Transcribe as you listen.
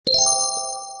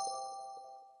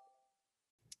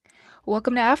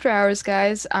Welcome to After Hours,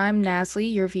 guys. I'm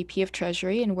Nasli, your VP of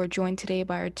Treasury, and we're joined today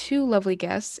by our two lovely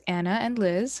guests, Anna and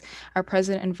Liz, our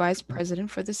President and Vice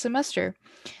President for the semester.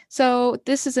 So,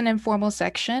 this is an informal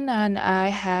section, and I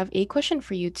have a question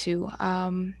for you two.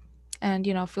 And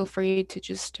feel free to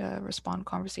just respond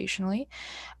conversationally.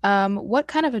 What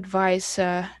kind of advice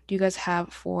do you guys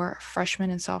have for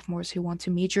freshmen and sophomores who want to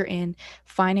major in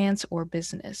finance or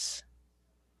business?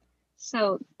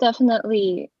 So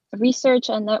definitely research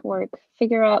and network.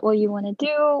 Figure out what you want to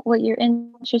do, what you're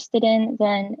interested in,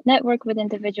 then network with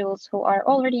individuals who are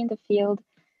already in the field,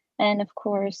 and of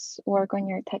course, work on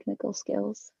your technical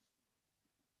skills.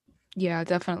 Yeah,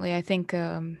 definitely. I think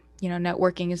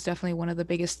networking is definitely one of the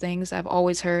biggest things. I've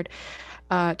always heard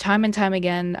time and time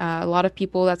again, a lot of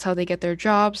people, that's how they get their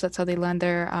jobs, that's how they land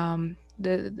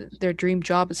their dream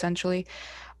job essentially.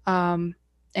 Um,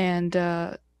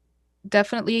 and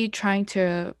Definitely trying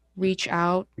to reach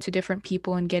out to different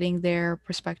people and getting their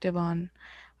perspective on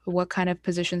what kind of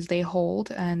positions they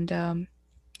hold and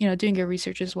doing your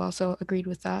research as well. So agreed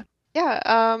with that. Yeah,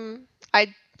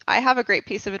 I have a great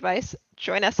piece of advice.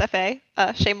 Join SFA.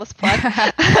 Shameless plug.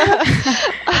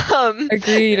 um,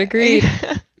 Agreed, agreed.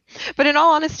 yeah. But in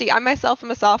all honesty, I myself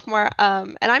am a sophomore,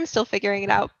 and I'm still figuring it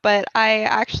out. But I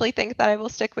actually think that I will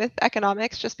stick with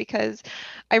economics just because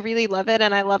I really love it,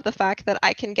 and I love the fact that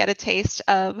I can get a taste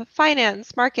of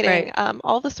finance, marketing, Right.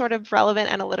 all the sort of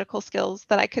relevant analytical skills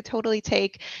that I could totally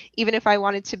take, even if I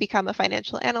wanted to become a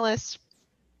financial analyst.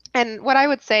 And what I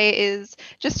would say is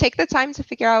just take the time to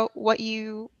figure out what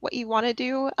you want to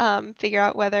do. Figure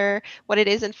out whether what it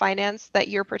is in finance that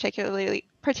you're particularly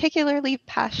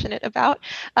passionate about.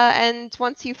 And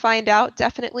once you find out,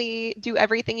 definitely do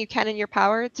everything you can in your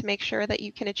power to make sure that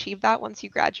you can achieve that once you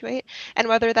graduate. And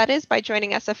whether that is by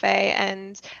joining SFA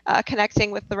and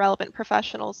connecting with the relevant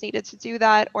professionals needed to do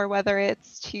that, or whether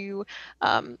it's to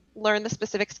learn the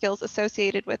specific skills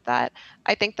associated with that,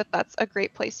 I think that that's a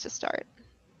great place to start.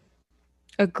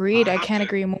 Agreed. I I have can't to.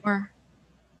 agree more.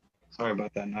 Sorry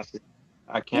about that, Nasi.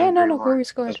 I Yeah, can't no, agree no, go, more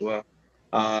go as ahead. well.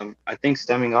 I think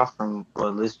stemming off from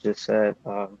what Liz just said,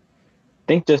 I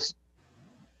think just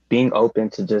being open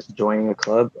to just joining a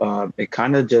club, it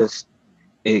kind of just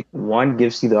it one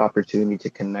gives you the opportunity to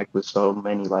connect with so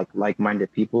many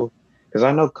like-minded people. Because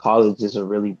I know college is a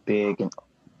really big and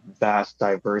vast,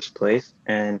 diverse place,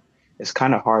 and it's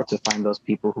kind of hard to find those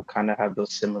people who kind of have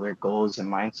those similar goals and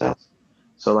mindsets.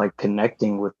 So like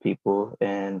connecting with people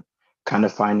and kind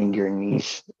of finding your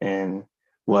niche and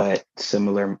what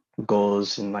similar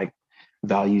goals and like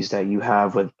values that you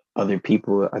have with other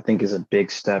people, I think is a big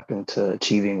step into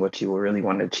achieving what you really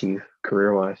want to achieve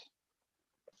career wise.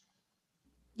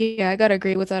 Yeah, I gotta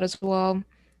agree with that as well.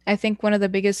 I think one of the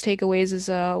biggest takeaways is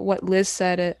what Liz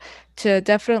said, to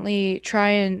definitely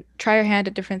try your hand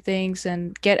at different things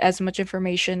and get as much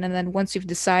information. And then once you've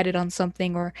decided on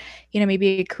something or,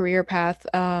 maybe a career path,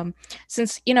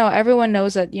 since, everyone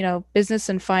knows that, business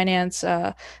and finance,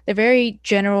 they're very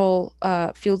general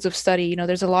fields of study.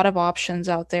 There's a lot of options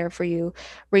out there for you,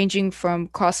 ranging from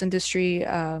cross industry.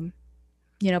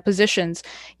 Positions.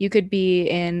 You could be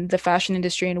in the fashion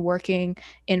industry and working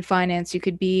in finance. You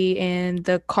could be in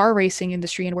the car racing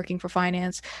industry and working for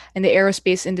finance, in the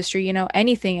aerospace industry,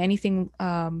 anything.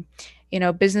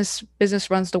 Business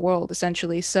runs the world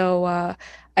essentially. So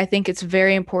I think it's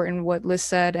very important what Liz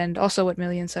said and also what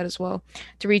Million said as well,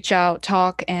 to reach out,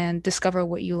 talk, and discover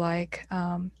what you like.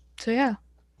 So yeah,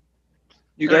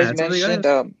 You Can I guys add something, mentioned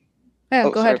guys? yeah,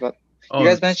 oh go sorry ahead. about you Oh,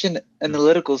 guys mentioned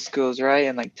analytical skills, right?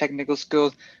 And like technical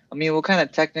skills. I mean, what kind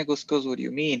of technical skills would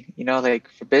you mean? Like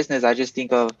for business, I just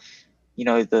think of,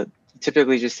 the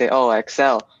typically just say, oh,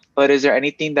 Excel. But is there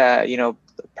anything that, the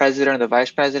president or the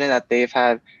vice president that they've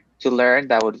had to learn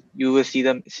that would you would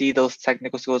see those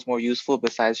technical skills more useful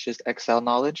besides just Excel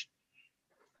knowledge?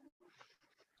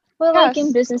 Well, like in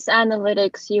Yes. business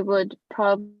analytics, you would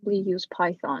probably use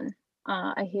Python.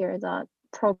 I hear that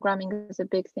programming is a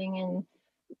big thing in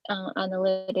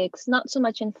analytics, not so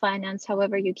much in finance.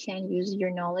 However, you can use your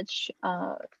knowledge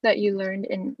that you learned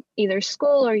in either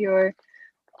school or your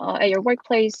at your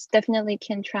workplace. Definitely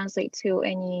can translate to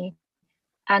any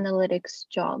analytics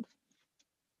job.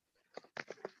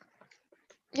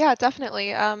 Yeah,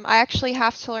 definitely. I actually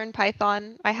have to learn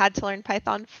Python. I had to learn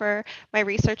Python for my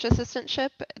research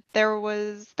assistantship.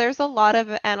 There's a lot of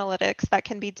analytics that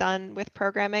can be done with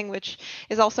programming, which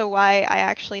is also why I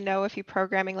actually know a few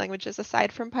programming languages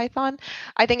aside from Python.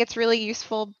 I think it's really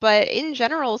useful, but in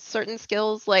general, certain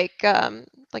skills like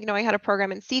knowing how to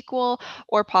program in SQL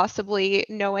or possibly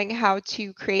knowing how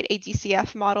to create a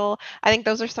DCF model, I think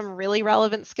those are some really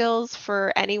relevant skills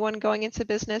for anyone going into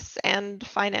business and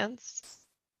finance.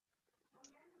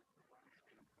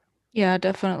 Yeah,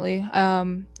 definitely.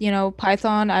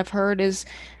 Python I've heard is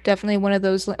definitely one of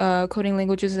those coding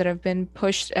languages that have been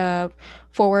pushed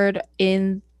forward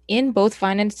in both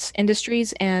finance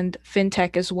industries and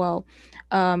fintech as well.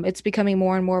 It's becoming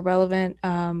more and more relevant,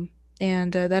 and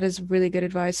that is really good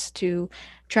advice to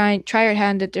try your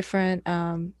hand at different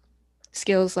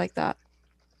skills like that.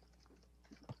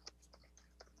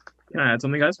 Can I add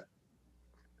something, guys?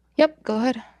 Yep, go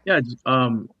ahead. Yeah,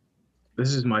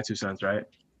 this is my 2 cents, right?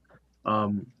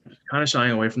 Um, Kind of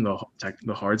shying away from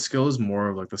the hard skills, more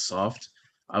of like the soft.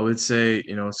 I would say,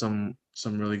 some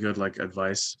really good like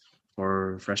advice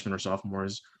for freshmen or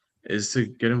sophomores is to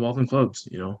get involved in clubs,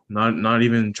 not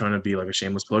even trying to be like a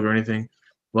shameless plug or anything,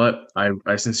 but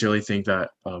I sincerely think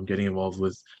that getting involved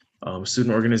with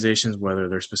student organizations, whether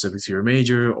they're specific to your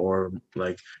major or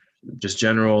like just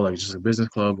general, like just a business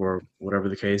club or whatever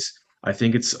the case, I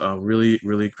think it's really,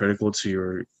 really critical to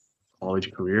your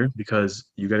college career because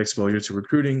you get exposure to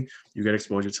recruiting, you get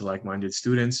exposure to like-minded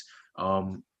students,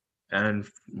 um, and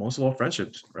most of all,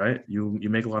 friendships. Right? You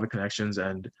make a lot of connections,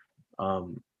 and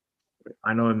um,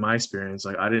 I know in my experience,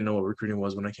 like I didn't know what recruiting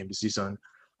was when I came to CSUN.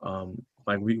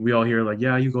 Like we all hear like,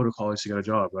 yeah, you go to college to get a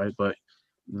job, right? But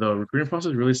the recruiting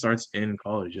process really starts in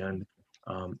college, and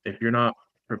if you're not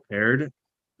prepared,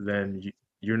 then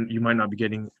you might not be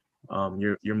getting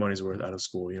your money's worth out of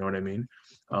school. You know what I mean?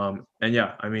 And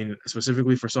yeah, I mean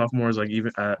specifically for sophomores, like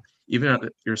even at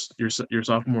your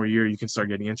sophomore year, you can start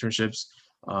getting internships.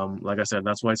 Like I said,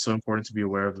 that's why it's so important to be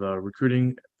aware of the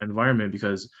recruiting environment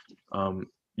because um,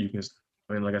 you can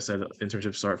I mean, like I said,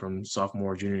 internships start from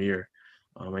sophomore, junior year,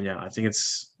 and yeah, I think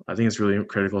it's really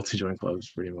critical to join clubs,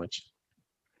 pretty much.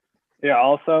 Yeah,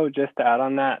 also just to add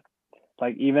on that,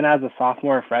 like even as a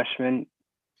sophomore or freshman,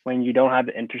 when you don't have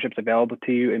the internships available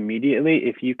to you immediately,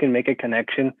 if you can make a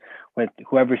connection with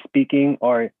whoever's speaking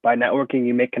or by networking,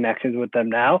 you make connections with them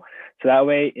now. So that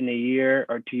way, in a year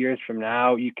or 2 years from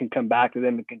now, you can come back to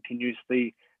them and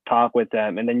continuously talk with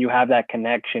them. And then you have that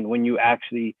connection when you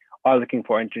actually are looking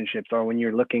for internships or when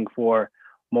you're looking for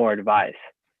more advice.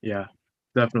 Yeah,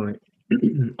 definitely.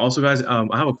 Also, guys,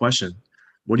 I have a question.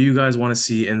 What do you guys want to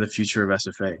see in the future of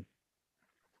SFA?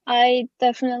 I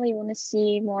definitely want to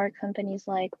see more companies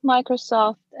like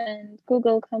Microsoft and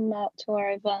Google come out to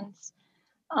our events.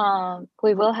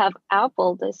 We will have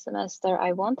Apple this semester.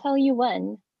 I won't tell you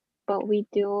when, but we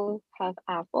do have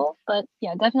Apple. But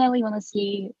yeah, definitely want to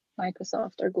see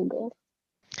Microsoft or Google.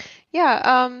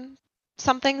 Yeah,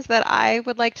 some things that I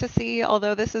would like to see,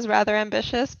 although this is rather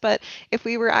ambitious, but if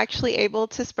we were actually able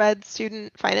to spread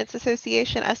Student Finance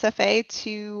Association, SFA,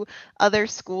 to other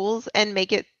schools and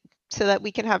make it so that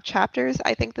we can have chapters,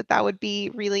 I think that that would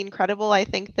be really incredible. I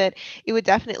think that it would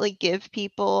definitely give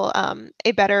people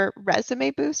a better resume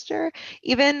booster,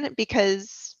 even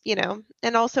because,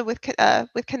 and also with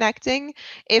connecting,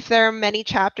 if there are many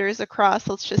chapters across,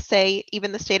 let's just say,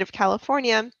 even the state of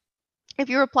California, if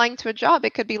you're applying to a job,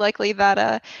 it could be likely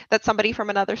that that somebody from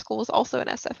another school is also an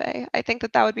SFA. I think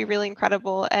that that would be really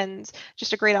incredible and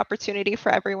just a great opportunity for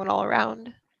everyone all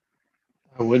around.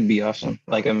 It would be awesome.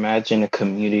 Like imagine a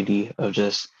community of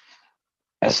just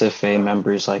SFA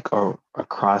members like or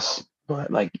across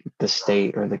like the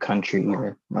state or the country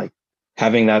even. Like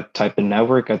having that type of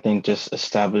network, I think just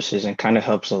establishes and kind of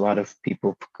helps a lot of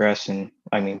people progress in,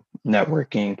 I mean,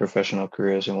 networking, professional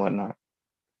careers and whatnot.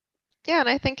 Yeah, and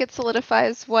I think it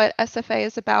solidifies what SFA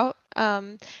is about.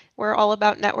 We're all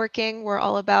about networking. We're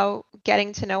all about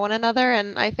getting to know one another,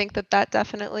 and I think that that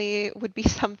definitely would be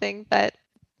something that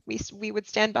we would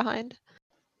stand behind.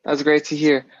 That's great to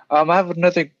hear. I have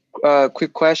another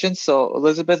quick question. So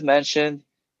Elizabeth mentioned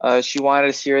she wanted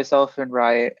to see herself in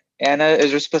Riot. Anna, is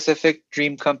there a specific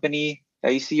dream company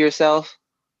that you see yourself?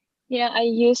 Yeah, I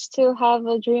used to have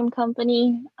a dream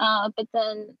company, but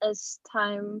then as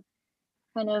time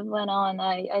kind of went on,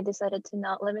 I decided to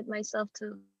not limit myself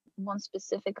to one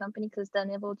specific company because then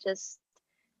it will just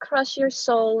crush your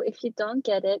soul if you don't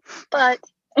get it. But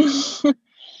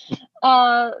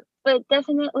uh, but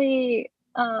definitely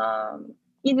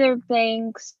either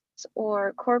banks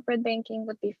or corporate banking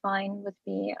would be fine with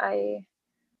me. I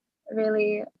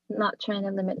really not trying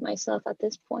to limit myself at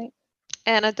this point.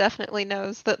 Anna definitely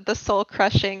knows that the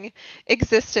soul-crushing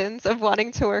existence of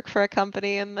wanting to work for a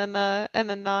company and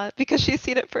then not because she's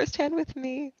seen it firsthand with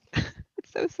me.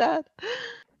 It's so sad.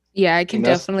 Yeah, I I can mean,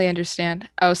 that's definitely understand.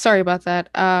 Oh, sorry about that.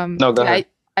 no, go Yeah, ahead.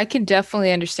 I can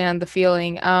definitely understand the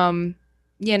feeling. I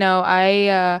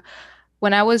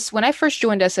when I first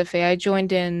joined SFA, I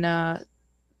joined in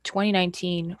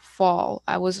 2019 fall.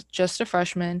 I was just a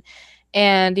freshman,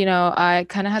 and I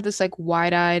kind of had this like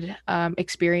wide-eyed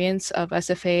experience of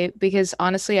SFA because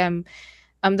honestly,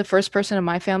 I'm the first person in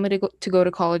my family to go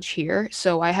to college here,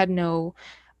 so I had no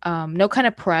kind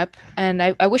of prep. And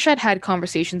I wish I'd had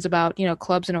conversations about,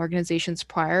 clubs and organizations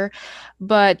prior.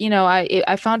 But,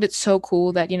 I found it so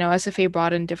cool that, SFA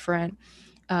brought in different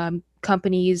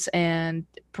companies and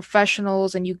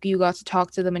professionals, and you got to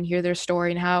talk to them and hear their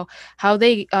story and how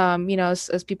they,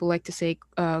 as people like to say,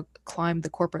 climb the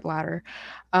corporate ladder.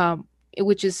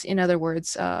 Which is, in other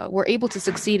words, were able to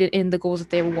succeed in the goals that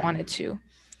they wanted to.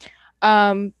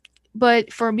 Um,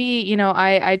 but for me,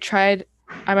 I tried.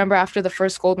 I remember after the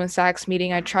first Goldman Sachs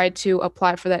meeting, I tried to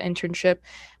apply for that internship,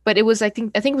 but it was I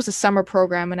think it was a summer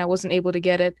program, and I wasn't able to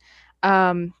get it.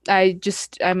 I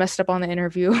messed up on the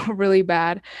interview really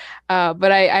bad,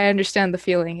 but I understand the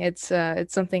feeling. It's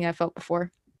something I felt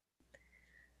before.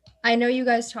 I know you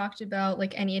guys talked about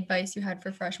like any advice you had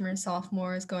for freshmen and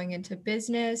sophomores going into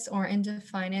business or into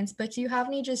finance, but do you have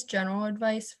any just general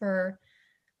advice for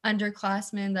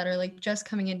underclassmen that are like just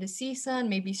coming into CSUN,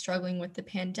 maybe struggling with the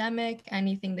pandemic,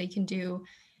 anything they can do,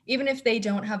 even if they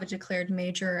don't have a declared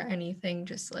major or anything,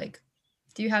 just like,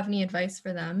 do you have any advice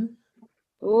for them?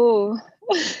 Ooh.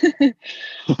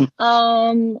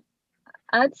 um,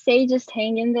 I'd say just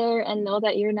hang in there and know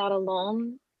that you're not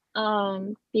alone.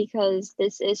 Because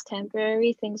this is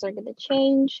temporary, things are gonna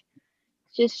change.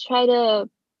 Just try to,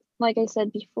 like I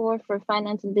said before, for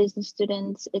finance and business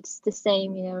students, it's the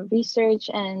same, research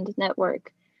and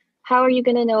network. How are you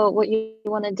going to know what you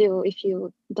want to do if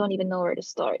you don't even know where to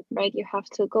start, right? You have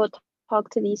to go talk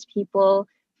to these people,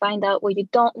 find out what you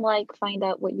don't like, find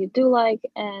out what you do like,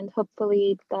 and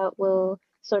hopefully that will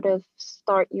sort of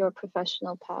start your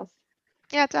professional path.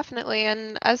 Yeah, definitely.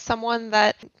 And as someone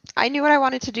that I knew what I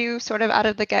wanted to do sort of out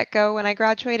of the get-go when I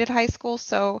graduated high school,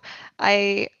 so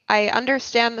I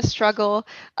understand the struggle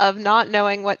of not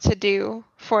knowing what to do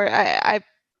for I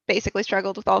basically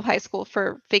struggled with all of high school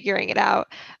for figuring it out.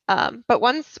 But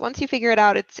once you figure it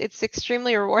out, it's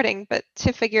extremely rewarding. But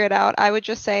to figure it out, I would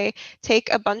just say take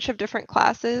a bunch of different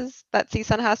classes that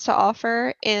CSUN has to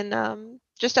offer in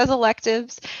just as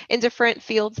electives in different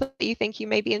fields that you think you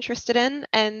may be interested in.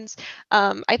 And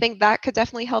I think that could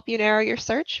definitely help you narrow your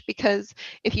search, because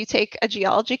if you take a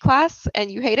geology class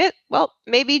and you hate it, well,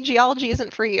 maybe geology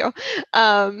isn't for you.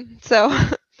 So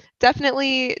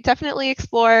definitely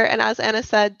explore. And as Anna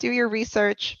said, do your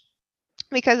research,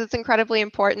 because it's incredibly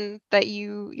important that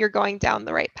you're going down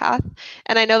the right path.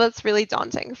 And I know that's really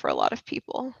daunting for a lot of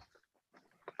people.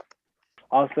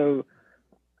 Also,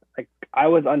 like I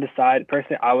was undecided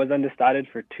personally. I was undecided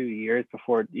for 2 years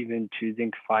before even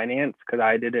choosing finance because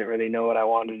I didn't really know what I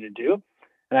wanted to do.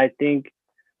 And I think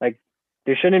like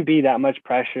there shouldn't be that much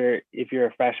pressure if you're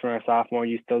a freshman or a sophomore,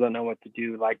 you still don't know what to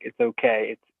do. Like it's okay.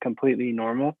 It's completely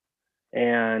normal.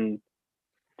 And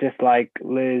just like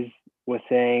Liz was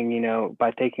saying,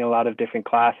 by taking a lot of different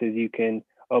classes, you can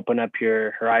open up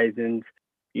your horizons.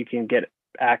 You can get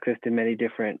access to many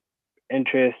different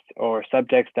interests or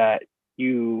subjects that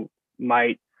you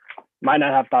might not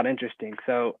have thought interesting.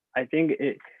 So I think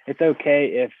it's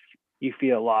okay if you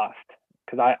feel lost,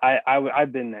 because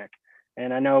I've been there,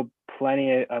 and I know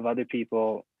plenty of other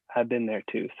people have been there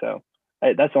too. So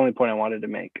that's the only point I wanted to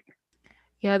make.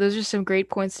 Yeah, those are some great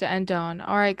points to end on.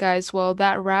 All right, guys. Well,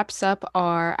 that wraps up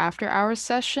our after hours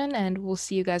session, and we'll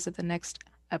see you guys at the next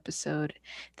episode.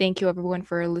 Thank you, everyone,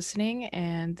 for listening.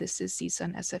 And this is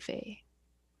CSUN SFA.